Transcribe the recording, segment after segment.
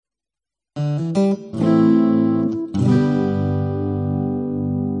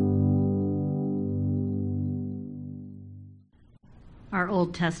Our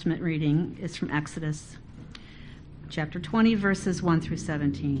Old Testament reading is from Exodus, chapter 20, verses 1 through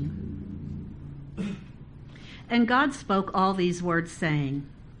 17. And God spoke all these words, saying,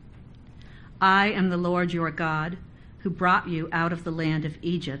 I am the Lord your God, who brought you out of the land of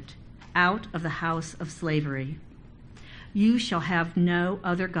Egypt, out of the house of slavery. You shall have no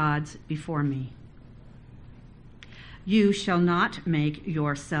other gods before me. You shall not make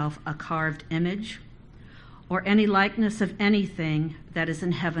yourself a carved image, or any likeness of anything that is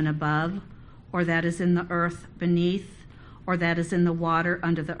in heaven above, or that is in the earth beneath, or that is in the water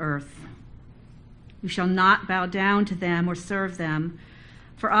under the earth. You shall not bow down to them or serve them,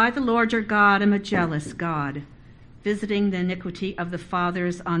 for I, the Lord your God, am a jealous God, visiting the iniquity of the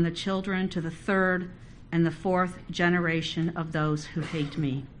fathers on the children to the third and the fourth generation of those who hate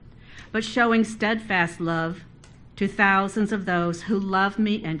me, but showing steadfast love to thousands of those who love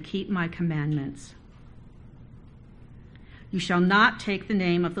me and keep my commandments. You shall not take the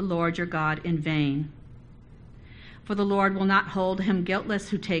name of the Lord your God in vain, for the Lord will not hold him guiltless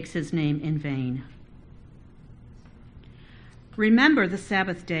who takes his name in vain. Remember the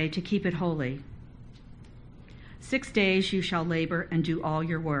Sabbath day to keep it holy. 6 days you shall labor and do all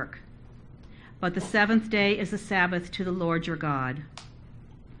your work, but the seventh day is a Sabbath to the Lord your God.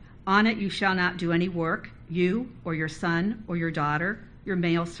 On it you shall not do any work, you or your son or your daughter, your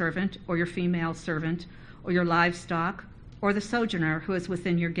male servant or your female servant, or your livestock, or the sojourner who is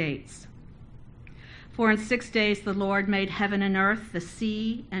within your gates. For in 6 days the Lord made heaven and earth, the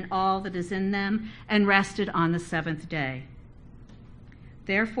sea, and all that is in them, and rested on the seventh day.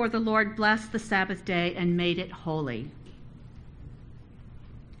 Therefore the Lord blessed the Sabbath day and made it holy.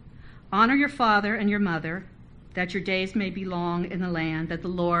 Honor your father and your mother, that your days may be long in the land that the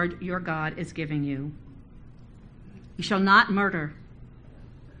Lord your God is giving you. You shall not murder.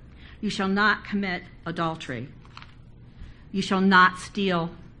 You shall not commit adultery. You shall not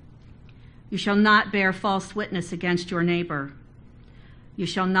steal. You shall not bear false witness against your neighbor. You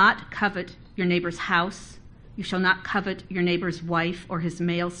shall not covet your neighbor's house. You shall not covet your neighbor's wife or his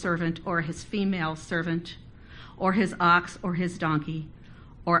male servant or his female servant or his ox or his donkey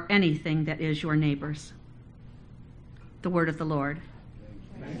or anything that is your neighbor's. The word of the Lord.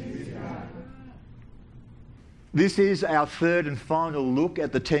 This is our third and final look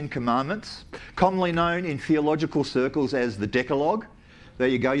at the Ten Commandments, commonly known in theological circles as the Decalogue. There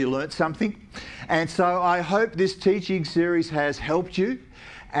you go, you learnt something. And so I hope this teaching series has helped you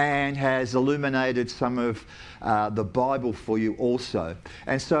and has illuminated some of the Bible for you also.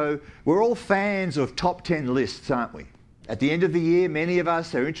 And so we're all fans of top 10 lists, aren't we? At the end of the year, many of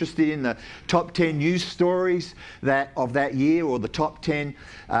us are interested in the top 10 news stories of that year, or the top 10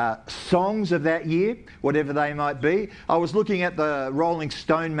 songs of that year, whatever they might be. I was looking at the Rolling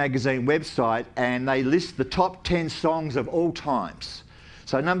Stone magazine website, and they list the top 10 songs of all times.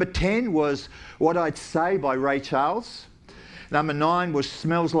 So number 10 was What I'd Say by Ray Charles. Number 9 was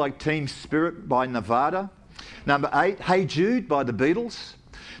Smells Like Teen Spirit by Nevada. Number 8, Hey Jude by the Beatles.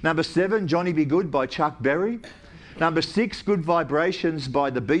 Number 7, Johnny Be Good by Chuck Berry. Number 6, Good Vibrations by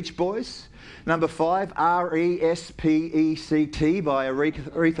the Beach Boys. Number 5, R-E-S-P-E-C-T by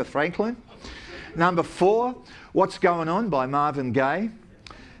Aretha Franklin. Number 4, What's Going On by Marvin Gaye.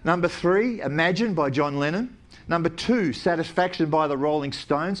 Number 3, Imagine by John Lennon. Number 2, Satisfaction by the Rolling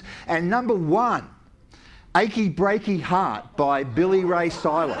Stones. And number 1, Achy Breaky Heart by Billy Ray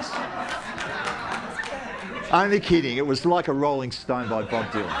Cyrus. Only kidding, it was like a Rolling Stone by Bob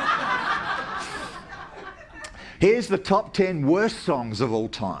Dylan. Here's the top 10 worst songs of all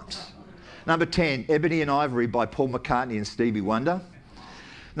times. Number 10, Ebony and Ivory by Paul McCartney and Stevie Wonder.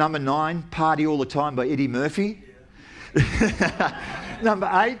 Number 9, Party All the Time by Eddie Murphy. Number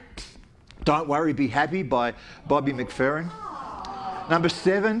 8, Don't Worry, Be Happy by Bobby McFerrin. Number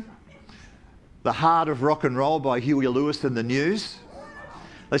 7, The Heart of Rock and Roll by Huey Lewis and the News.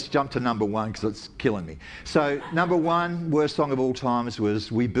 Let's jump to number 1 because it's killing me. So number 1 worst song of all times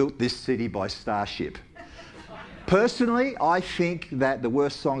was We Built This City by Starship. Personally, I think that the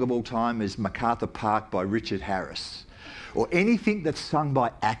worst song of all time is MacArthur Park by Richard Harris, or anything that's sung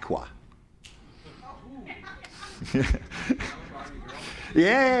by Aqua. Yeah,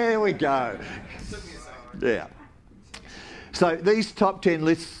 there we go. Yeah. So these top 10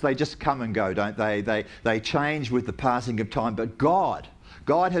 lists, they just come and go, don't they? They change with the passing of time, but God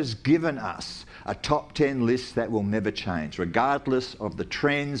has given us a top 10 list that will never change, regardless of the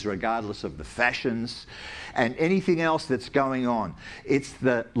trends, regardless of the fashions, and anything else that's going on. It's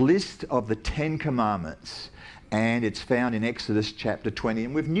the list of the 10 Commandments, and it's found in Exodus chapter 20.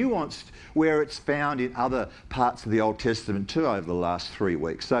 And we've nuanced where it's found in other parts of the Old Testament too over the last 3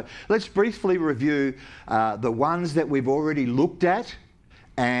 weeks. So let's briefly review the ones that we've already looked at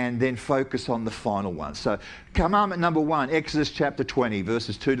and then focus on the final one. So commandment number 1, Exodus chapter 20,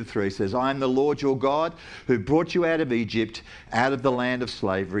 verses 2 to 3 says, I am the Lord your God who brought you out of Egypt, out of the land of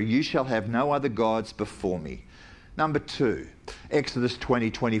slavery. You shall have no other gods before me. Number 2, Exodus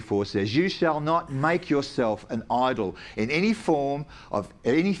 20:24 says, you shall not make yourself an idol in any form of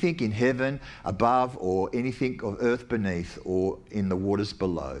anything in heaven above or anything of earth beneath or in the waters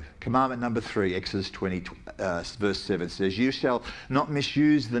below. Commandment number 3, Exodus 20, verse 7 says, you shall not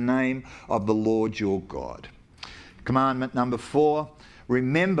misuse the name of the Lord your God. Commandment number 4,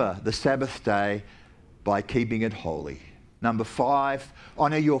 remember the Sabbath day by keeping it holy. Number 5,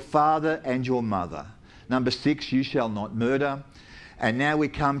 honour your father and your mother. Number 6, you shall not murder. And now we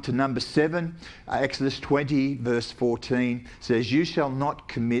come to number 7. Exodus 20 verse 14 says, you shall not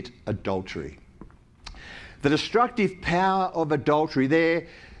commit adultery. The destructive power of adultery,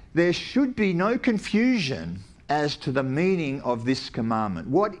 there should be no confusion as to the meaning of this commandment.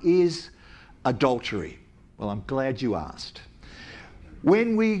 What is adultery? Well, I'm glad you asked.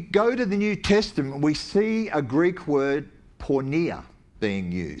 When we go to the New Testament, we see a Greek word, porneia,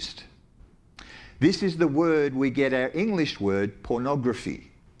 being used. This is the word we get our English word pornography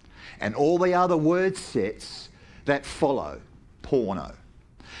and all the other word sets that follow, porno.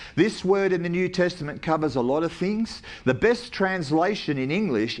 This word in the New Testament covers a lot of things. The best translation in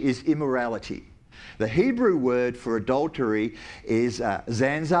English is immorality. The Hebrew word for adultery is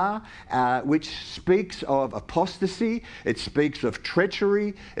zanzar, which speaks of apostasy, it speaks of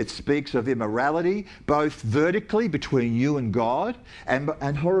treachery, it speaks of immorality, both vertically between you and God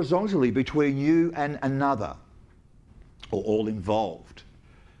and horizontally between you and another, or all involved.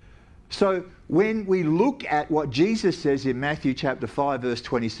 So when we look at what Jesus says in Matthew chapter 5 verse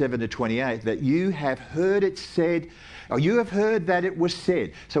 27 to 28, that you have heard it said, or you have heard that it was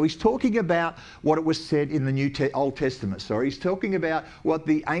said. So he's talking about what it was said in the Old Testament. He's talking about what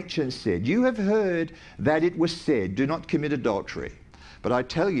the ancients said. You have heard that it was said, do not commit adultery. But I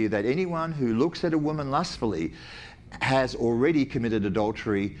tell you that anyone who looks at a woman lustfully has already committed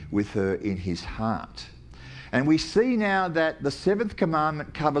adultery with her in his heart. And we see now that the 7th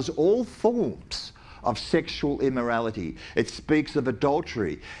commandment covers all forms of sexual immorality. It speaks of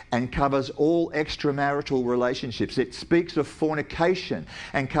adultery and covers all extramarital relationships. It speaks of fornication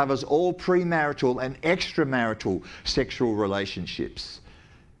and covers all premarital and extramarital sexual relationships.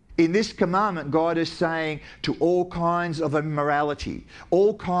 In this commandment, God is saying to all kinds of immorality,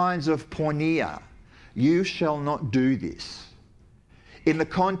 all kinds of porneia, you shall not do this. In the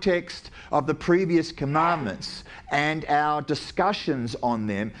context of the previous commandments and our discussions on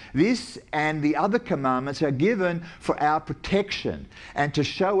them, this and the other commandments are given for our protection and to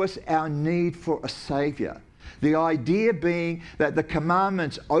show us our need for a Saviour. The idea being that the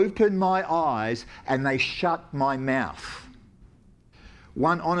commandments open my eyes and they shut my mouth.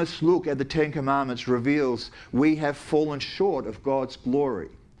 One honest look at the 10 Commandments reveals we have fallen short of God's glory.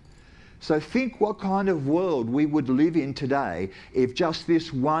 So think what kind of world we would live in today if just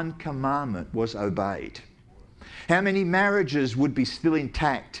this one commandment was obeyed. How many marriages would be still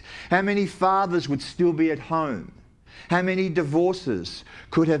intact? How many fathers would still be at home? How many divorces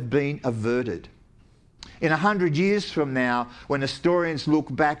could have been averted? In 100 years from now, when historians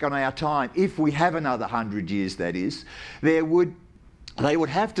look back on our time, if we have another 100 years that is, they would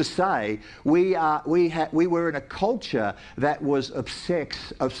have to say we were in a culture that was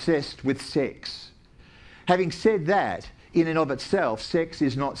obsessed with sex. Having said that, in and of itself, sex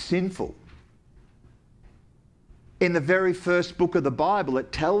is not sinful. In the very first book of the Bible,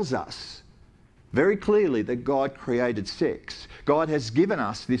 it tells us very clearly that God created sex. God has given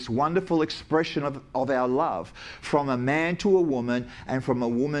us this wonderful expression of our love from a man to a woman and from a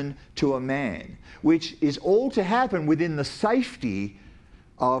woman to a man, which is all to happen within the safety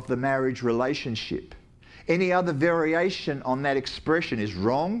of the marriage relationship. Any other variation on that expression is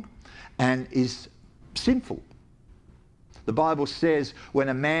wrong and is sinful. The Bible says when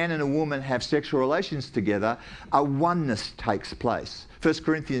a man and a woman have sexual relations together, a oneness takes place. 1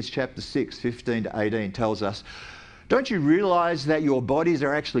 Corinthians chapter 6, 15 to 18 tells us, don't you realise that your bodies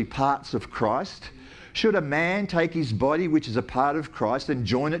are actually parts of Christ? Should a man take his body, which is a part of Christ, and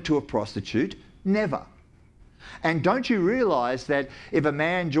join it to a prostitute? Never. And don't you realise that if a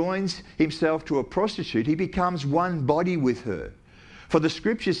man joins himself to a prostitute, he becomes one body with her? For the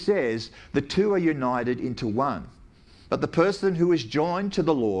scripture says, the two are united into one. But the person who is joined to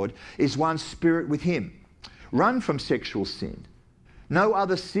the Lord is one spirit with him. Run from sexual sin. No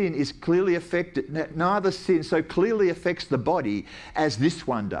other sin so clearly affects the body as this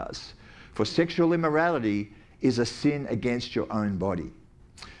one does. For sexual immorality is a sin against your own body.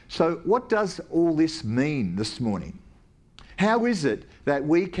 So what does all this mean this morning? How is it that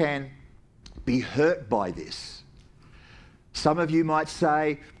we can be hurt by this? Some of you might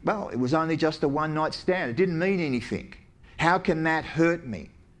say, well, it was only just a one-night stand. It didn't mean anything. How can that hurt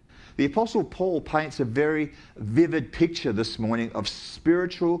me? The Apostle Paul paints a very vivid picture this morning of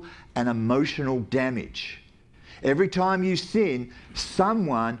spiritual and emotional damage. Every time you sin,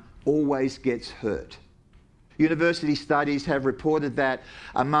 someone always gets hurt. University studies have reported that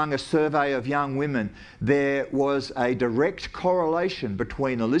among a survey of young women, there was a direct correlation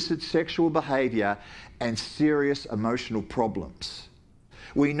between illicit sexual behaviour and serious emotional problems.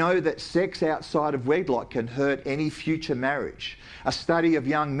 We know that sex outside of wedlock can hurt any future marriage. A study of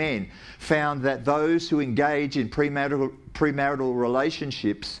young men found that those who engage in premarital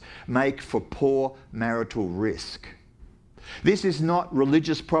relationships make for poor marital risk. This is not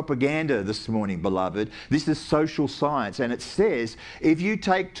religious propaganda this morning, beloved. This is social science, and it says if you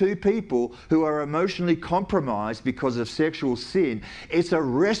take two people who are emotionally compromised because of sexual sin, it's a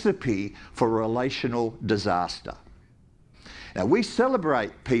recipe for relational disaster. Now, we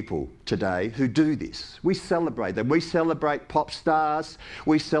celebrate people today who do this. We celebrate them. We celebrate pop stars.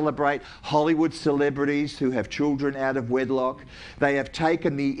 We celebrate Hollywood celebrities who have children out of wedlock. They have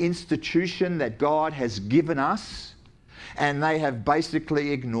taken the institution that God has given us and they have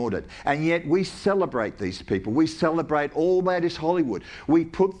basically ignored it. And yet we celebrate these people. We celebrate all that is Hollywood. We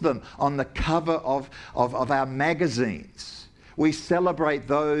put them on the cover of our magazines. We celebrate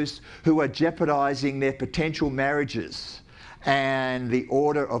those who are jeopardising their potential marriages and the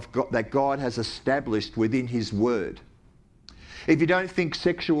order of God, that God has established within His Word. If you don't think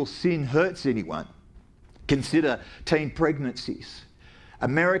sexual sin hurts anyone, consider teen pregnancies.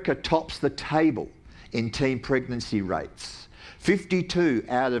 America tops the table in teen pregnancy rates. 52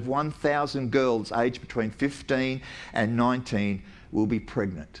 out of 1,000 girls aged between 15 and 19 will be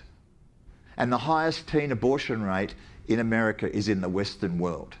pregnant. And the highest teen abortion rate in America is in the Western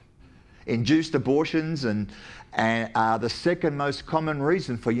world. Induced abortions are the second most common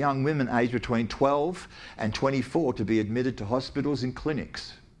reason for young women aged between 12 and 24 to be admitted to hospitals and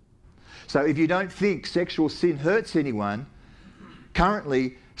clinics. So if you don't think sexual sin hurts anyone,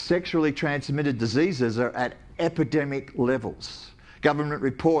 currently sexually transmitted diseases are at epidemic levels. Government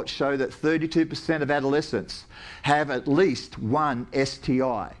reports show that 32% of adolescents have at least one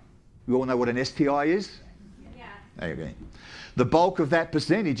STI. You all know what an STI is? Yeah. There you go. The bulk of that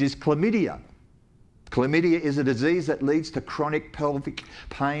percentage is chlamydia. Chlamydia is a disease that leads to chronic pelvic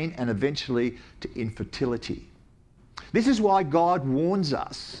pain and eventually to infertility. This is why God warns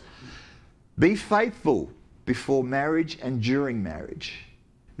us, be faithful before marriage and during marriage.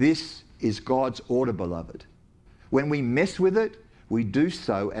 This is God's order, beloved. When we mess with it, we do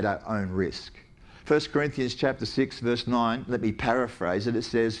so at our own risk. 1 Corinthians chapter 6, verse 9, let me paraphrase it. It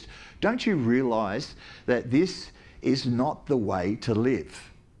says, don't you realise that this is not the way to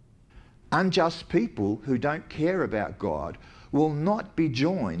live? Unjust people who don't care about God will not be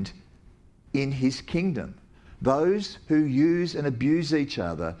joined in His kingdom. Those who use and abuse each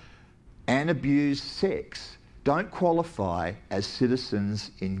other and abuse sex don't qualify as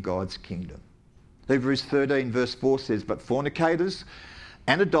citizens in God's kingdom. Hebrews 13 verse 4 says, but fornicators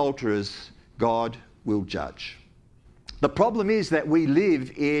and adulterers God will judge. The problem is that we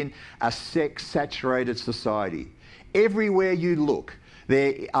live in a sex-saturated society. Everywhere you look,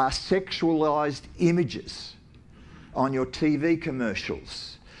 there are sexualised images on your TV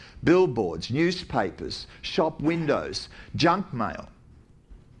commercials, billboards, newspapers, shop windows, junk mail.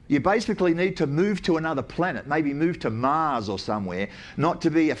 You basically need to move to another planet, maybe move to Mars or somewhere, not to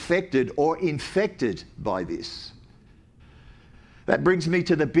be affected or infected by this. That brings me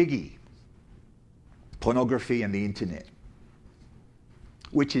to the biggie, pornography and the internet,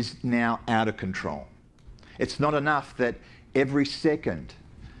 which is now out of control. It's not enough that every second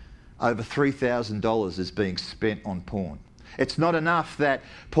over $3,000 is being spent on porn. It's not enough that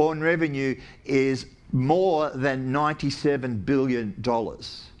porn revenue is more than $97 billion.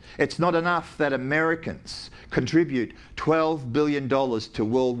 It's not enough that Americans contribute $12 billion to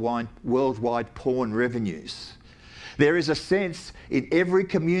worldwide porn revenues. There is a sense in every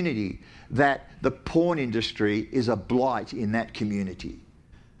community that the porn industry is a blight in that community.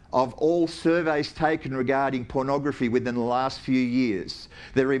 Of all surveys taken regarding pornography within the last few years,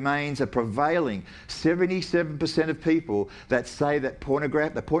 there remains a prevailing 77% of people that say that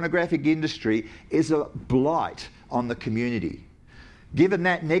the pornographic industry is a blight on the community. Given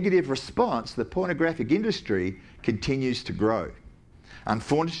that negative response, the pornographic industry continues to grow.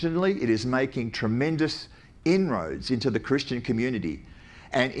 Unfortunately, it is making tremendous inroads into the Christian community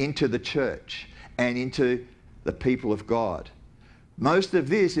and into the church and into the people of God. Most of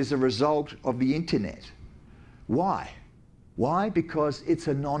this is a result of the internet. Why? Why? Because it's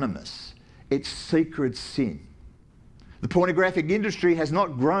anonymous. It's secret sin. The pornographic industry has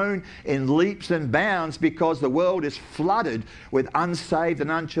not grown in leaps and bounds because the world is flooded with unsaved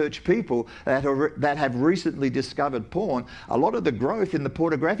and unchurched people that have recently discovered porn. A lot of the growth in the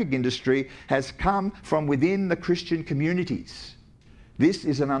pornographic industry has come from within the Christian communities. This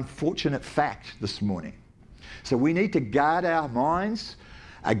is an unfortunate fact this morning. So we need to guard our minds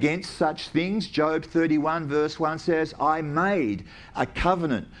against such things. Job 31 verse 1 says, I made a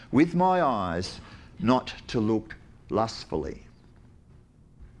covenant with my eyes not to look lustfully.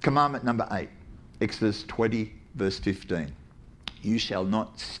 Commandment number 8, Exodus 20 verse 15. You shall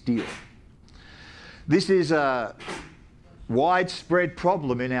not steal. This is a widespread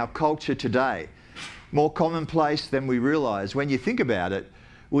problem in our culture today. More commonplace than we realise. When you think about it,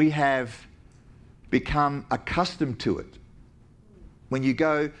 we have become accustomed to it. When you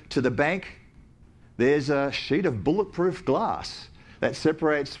go to the bank, there's a sheet of bulletproof glass that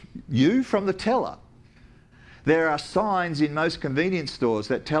separates you from the teller. There are signs in most convenience stores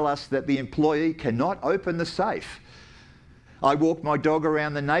that tell us that the employee cannot open the safe. I walk my dog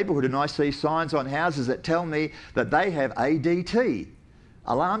around the neighbourhood and I see signs on houses that tell me that they have ADT,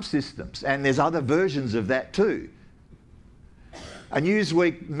 alarm systems, and there's other versions of that too. A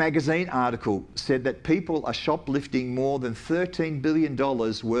Newsweek magazine article said that people are shoplifting more than $13 billion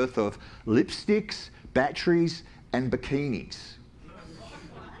worth of lipsticks, batteries and bikinis.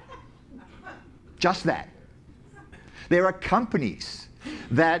 Just that. There are companies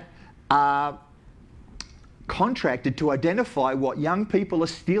that are contracted to identify what young people are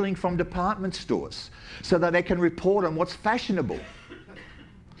stealing from department stores so that they can report on what's fashionable.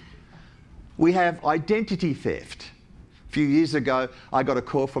 We have identity theft. A few years ago, I got a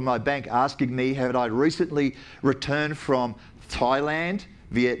call from my bank asking me had I recently returned from Thailand,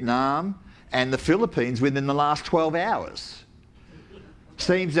 Vietnam, and the Philippines within the last 12 hours.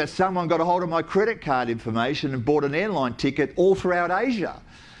 Seems that someone got a hold of my credit card information and bought an airline ticket all throughout Asia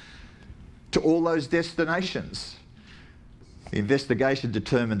to all those destinations. The investigation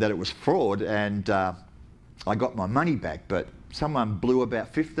determined that it was fraud and I got my money back, but someone blew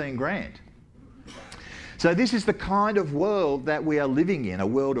about 15 grand. So this is the kind of world that we are living in, a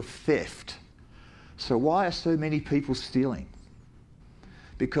world of theft. So why are so many people stealing?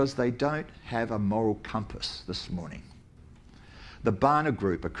 Because they don't have a moral compass this morning. The Barna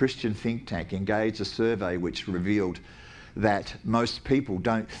Group, a Christian think tank, engaged a survey which revealed that most people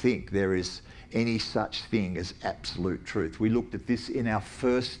don't think there is any such thing as absolute truth. We looked at this in our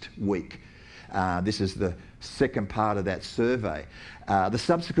first week. This is the second part of that survey. The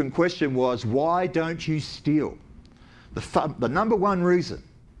subsequent question was, why don't you steal? The number one reason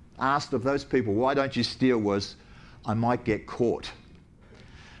asked of those people, why don't you steal, was, I might get caught.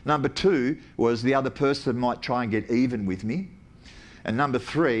 Number two was, the other person might try and get even with me. And number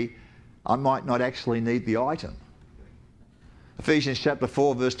three, I might not actually need the item. Ephesians chapter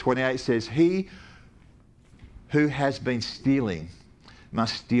 4 verse 28 says, he who has been stealing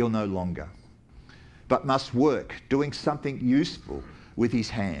must steal no longer, but must work, doing something useful with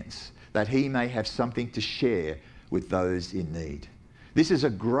his hands, that he may have something to share with those in need. This is a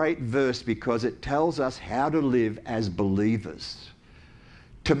great verse because it tells us how to live as believers.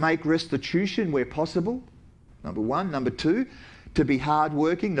 To make restitution where possible, number one. Number two, to be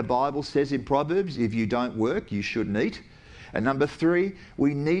hardworking. The Bible says in Proverbs, if you don't work, you shouldn't eat. And number three,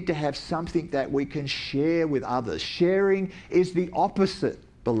 we need to have something that we can share with others. Sharing is the opposite,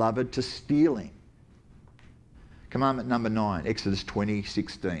 beloved, to stealing. Commandment number 9, Exodus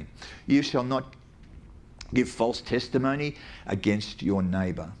 20:16. You shall not give false testimony against your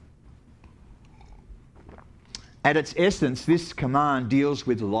neighbour. At its essence, this command deals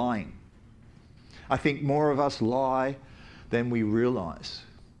with lying. I think more of us lie than we realise.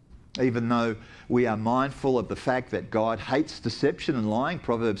 Even though we are mindful of the fact that God hates deception and lying,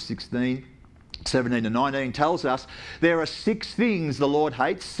 Proverbs 16:17-19 tells us there are 6 things the Lord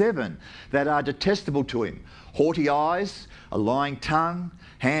hates, 7 that are detestable to him. Haughty eyes, a lying tongue,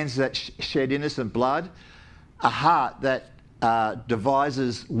 hands that shed innocent blood, a heart that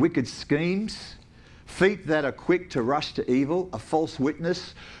devises wicked schemes, feet that are quick to rush to evil, a false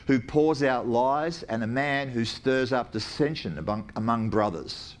witness who pours out lies, and a man who stirs up dissension among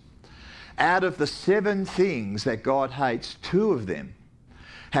brothers. Out of the 7 things that God hates, 2 of them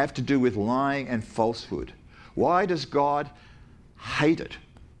have to do with lying and falsehood. Why does God hate it?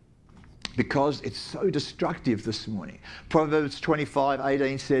 because it's so destructive this morning. Proverbs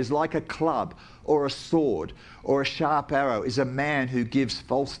 25:18 says, like a club or a sword or a sharp arrow is a man who gives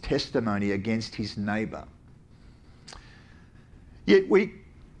false testimony against his neighbour. Yet we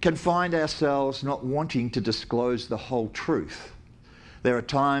can find ourselves not wanting to disclose the whole truth. There are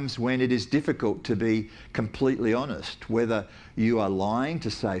times when it is difficult to be completely honest, whether you are lying to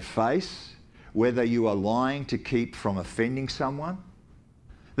save face, whether you are lying to keep from offending someone.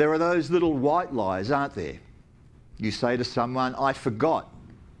 There are those little white lies, aren't there? You say to someone, I forgot,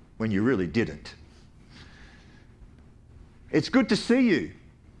 when you really didn't. It's good to see you,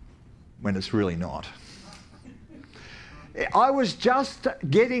 when it's really not. I was just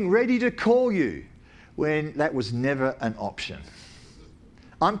getting ready to call you, when that was never an option.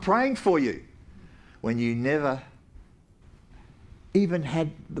 I'm praying for you, when you never even had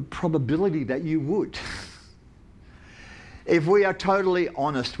the probability that you would. If we are totally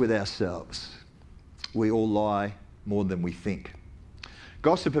honest with ourselves, we all lie more than we think.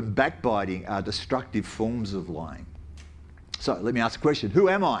 Gossip and backbiting are destructive forms of lying. So let me ask a question. Who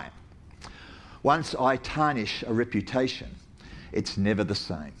am I? Once I tarnish a reputation, it's never the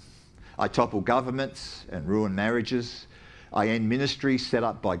same. I topple governments and ruin marriages. I end ministries set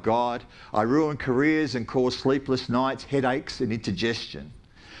up by God. I ruin careers and cause sleepless nights, headaches and indigestion.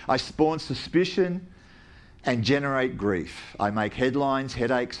 I spawn suspicion and generate grief. I make headlines,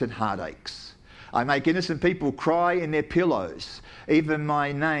 headaches and heartaches. I make innocent people cry in their pillows. Even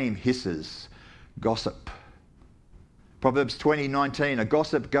my name hisses. Gossip. Proverbs 20:19, a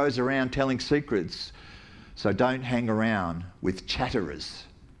gossip goes around telling secrets, so don't hang around with chatterers.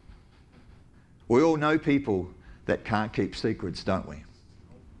 We all know people that can't keep secrets, don't we?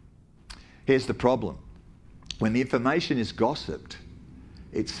 Here's the problem. When the information is gossiped,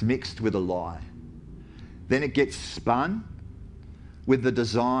 it's mixed with a lie. Then it gets spun with the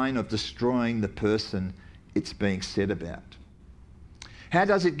design of destroying the person it's being said about. How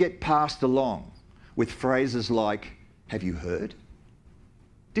does it get passed along? With phrases like, have you heard?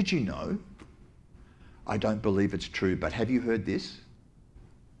 Did you know? I don't believe it's true, but have you heard this?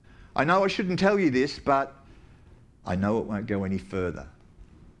 I know I shouldn't tell you this, but I know it won't go any further.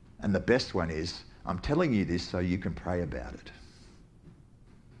 And the best one is, I'm telling you this so you can pray about it.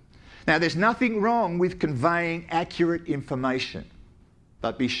 Now, there's nothing wrong with conveying accurate information,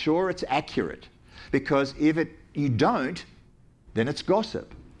 but be sure it's accurate, because if you don't, then it's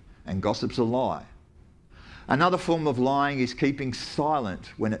gossip, and gossip's a lie. Another form of lying is keeping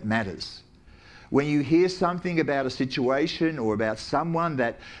silent when it matters. When you hear something about a situation or about someone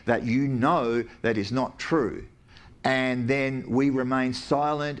that you know that is not true, and then we remain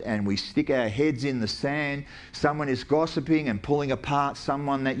silent and we stick our heads in the sand. Someone is gossiping and pulling apart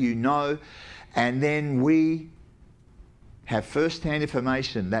someone that you know, and then we have first-hand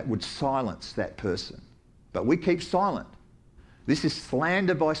information that would silence that person. But we keep silent. This is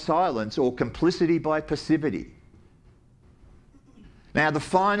slander by silence or complicity by passivity. Now, the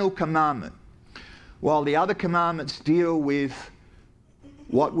final commandment. While the other commandments deal with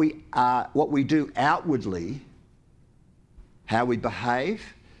what we do outwardly, how we behave,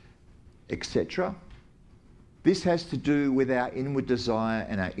 etc. This has to do with our inward desire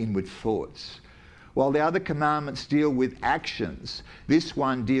and our inward thoughts. While the other commandments deal with actions, this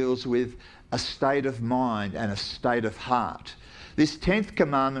one deals with a state of mind and a state of heart. This 10th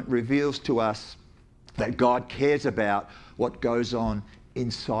commandment reveals to us that God cares about what goes on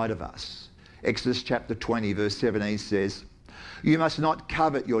inside of us. Exodus chapter 20 verse 17 says, you must not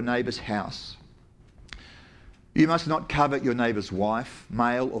covet your neighbour's house. You must not covet your neighbour's wife,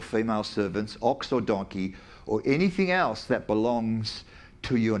 male or female servants, ox or donkey, or anything else that belongs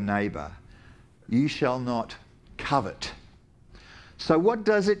to your neighbour. You shall not covet. So what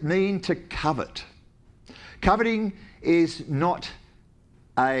does it mean to covet? Coveting is not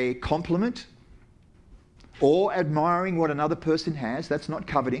a compliment or admiring what another person has. That's not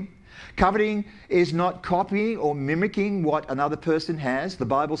coveting. Coveting is not copying or mimicking what another person has. The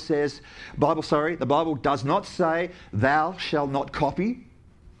Bible does not say, thou shalt not copy.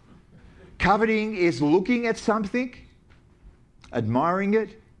 Coveting is looking at something, admiring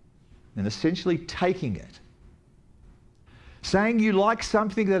it, and essentially taking it. Saying you like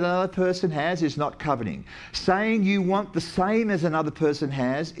something that another person has is not coveting. Saying you want the same as another person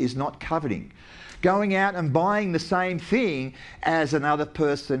has is not coveting. Going out and buying the same thing as another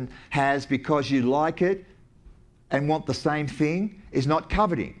person has because you like it and want the same thing is not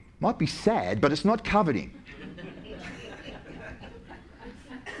coveting. Might be sad, but it's not coveting.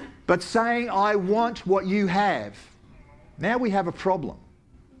 But saying, I want what you have, now we have a problem.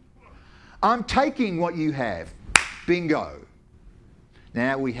 I'm taking what you have. Bingo.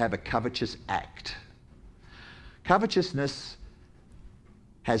 Now we have a covetous act. Covetousness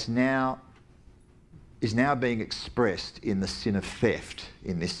is now being expressed in the sin of theft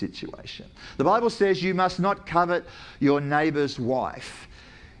in this situation. The Bible says you must not covet your neighbour's wife.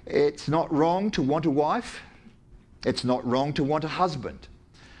 It's not wrong to want a wife. It's not wrong to want a husband.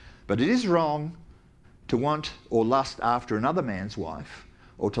 But it is wrong to want or lust after another man's wife,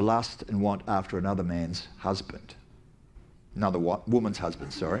 or to lust and want after another man's husband. Another woman's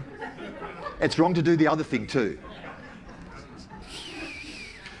husband, sorry. It's wrong to do the other thing too.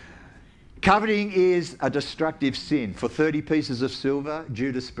 Coveting is a destructive sin. For 30 pieces of silver,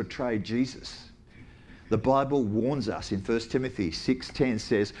 Judas betrayed Jesus. The Bible warns us in 1 Timothy 6:10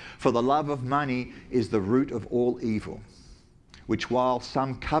 says, "For the love of money is the root of all evil, which while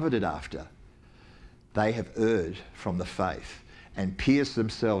some coveted after, they have erred from the faith and pierced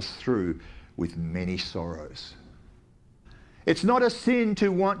themselves through with many sorrows." It's not a sin to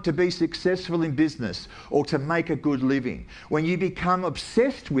want to be successful in business or to make a good living. When you become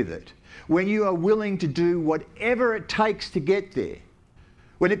obsessed with it, when you are willing to do whatever it takes to get there,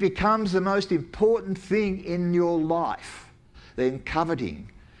 when it becomes the most important thing in your life, then coveting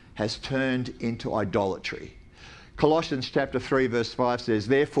has turned into idolatry. Colossians chapter 3 verse 5 says,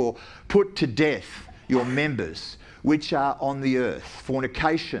 "Therefore put to death your members which are on the earth,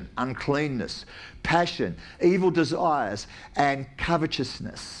 fornication, uncleanness, passion, evil desires, and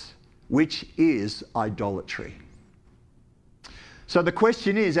covetousness, which is idolatry." So the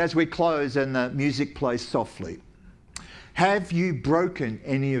question is, as we close and the music plays softly, have you broken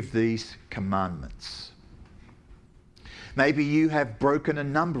any of these commandments? Maybe you have broken a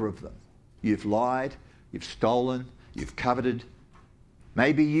number of them. You've lied, you've stolen, you've coveted.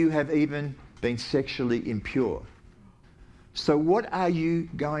 Maybe you have even been sexually impure. So what are you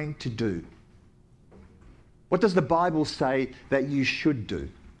going to do? What does the Bible say that you should do?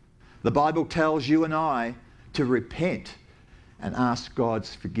 The Bible tells you and I to repent and ask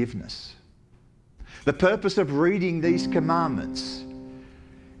God's forgiveness. The purpose of reading these commandments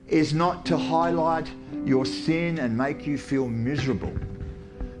is not to highlight your sin and make you feel miserable,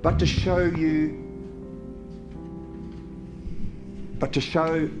 but to show you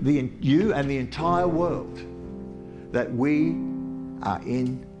you and the entire world that we are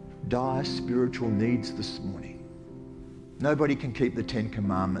in dire spiritual needs this morning. Nobody can keep the 10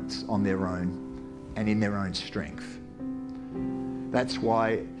 Commandments on their own and in their own strength. That's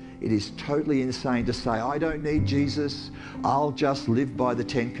why it is totally insane to say, "I don't need Jesus, I'll just live by the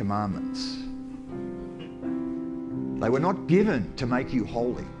 10 Commandments." They were not given to make you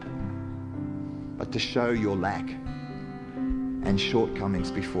holy, but to show your lack and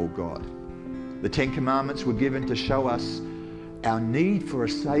shortcomings before God. The 10 Commandments were given to show us our need for a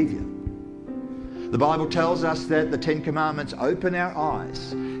Saviour. The Bible tells us that the 10 Commandments open our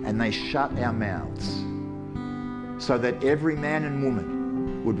eyes and they shut our mouths, so that every man and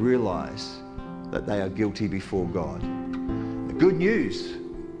woman would realise that they are guilty before God. The good news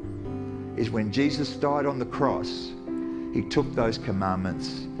is when Jesus died on the cross, he took those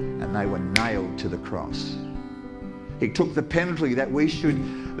commandments and they were nailed to the cross. He took the penalty that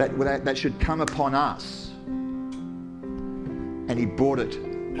should come upon us, and he brought it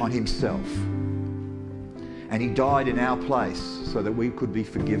on himself. And he died in our place so that we could be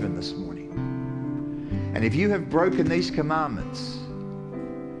forgiven this morning. And if you have broken these commandments,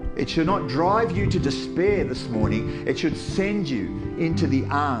 it should not drive you to despair this morning. It should send you into the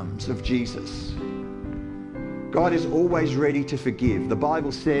arms of Jesus. God is always ready to forgive. The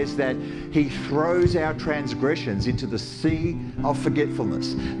Bible says that he throws our transgressions into the sea of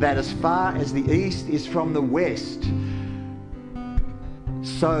forgetfulness, that as far as the east is from the west,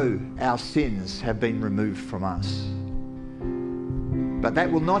 so our sins have been removed from us. But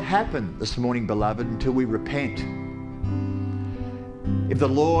that will not happen this morning, beloved, until we repent. If the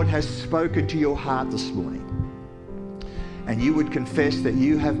Lord has spoken to your heart this morning, and you would confess that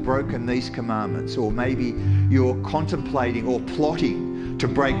you have broken these commandments, or maybe you're contemplating or plotting to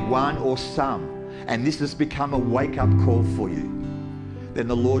break one or some, and this has become a wake-up call for you, then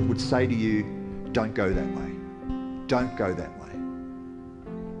the Lord would say to you, don't go that way. Don't go that way.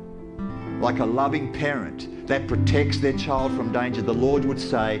 Like a loving parent that protects their child from danger, the Lord would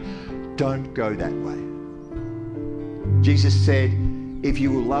say, don't go that way. Jesus said, if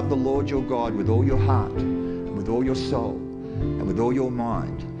you will love the Lord your God with all your heart, and with all your soul, and with all your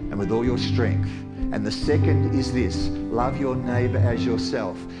mind, and with all your strength. And the second is this, love your neighbour as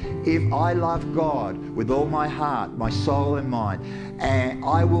yourself. If I love God with all my heart, my soul and mind, and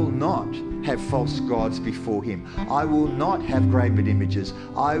I will not have false gods before him. I will not have graven images.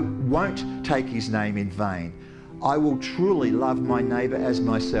 I won't take his name in vain. I will truly love my neighbour as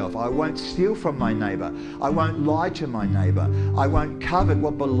myself. I won't steal from my neighbour. I won't lie to my neighbour. I won't covet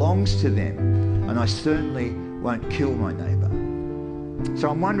what belongs to them. And I certainly won't kill my neighbour. So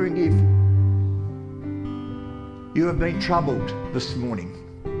I'm wondering if you have been troubled this morning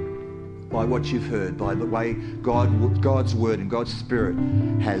by what you've heard, by the way God's Word and God's Spirit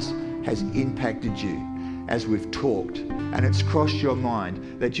has impacted you as we've talked, and it's crossed your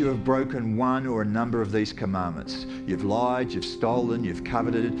mind that you have broken one or a number of these commandments. You've lied, you've stolen, you've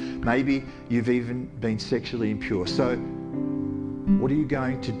coveted, maybe you've even been sexually impure. So what are you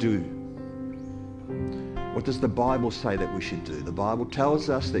going to do? What does the Bible say that we should do? The Bible tells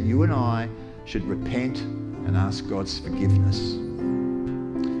us that you and I should repent and ask God's forgiveness.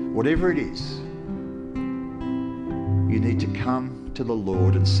 Whatever it is, you need to come to the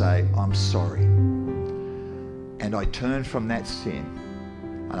Lord and say, I'm sorry. And I turn from that sin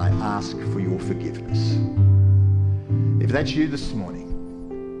and I ask for your forgiveness. If that's you this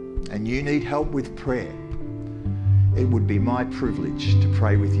morning and you need help with prayer, it would be my privilege to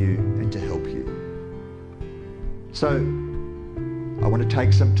pray with you and to help you. So I want to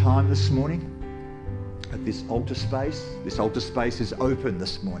take some time this morning at this altar space. This altar space is open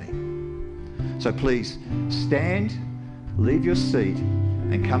this morning. So please stand, leave your seat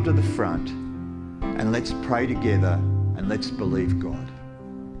and come to the front, and let's pray together and let's believe God.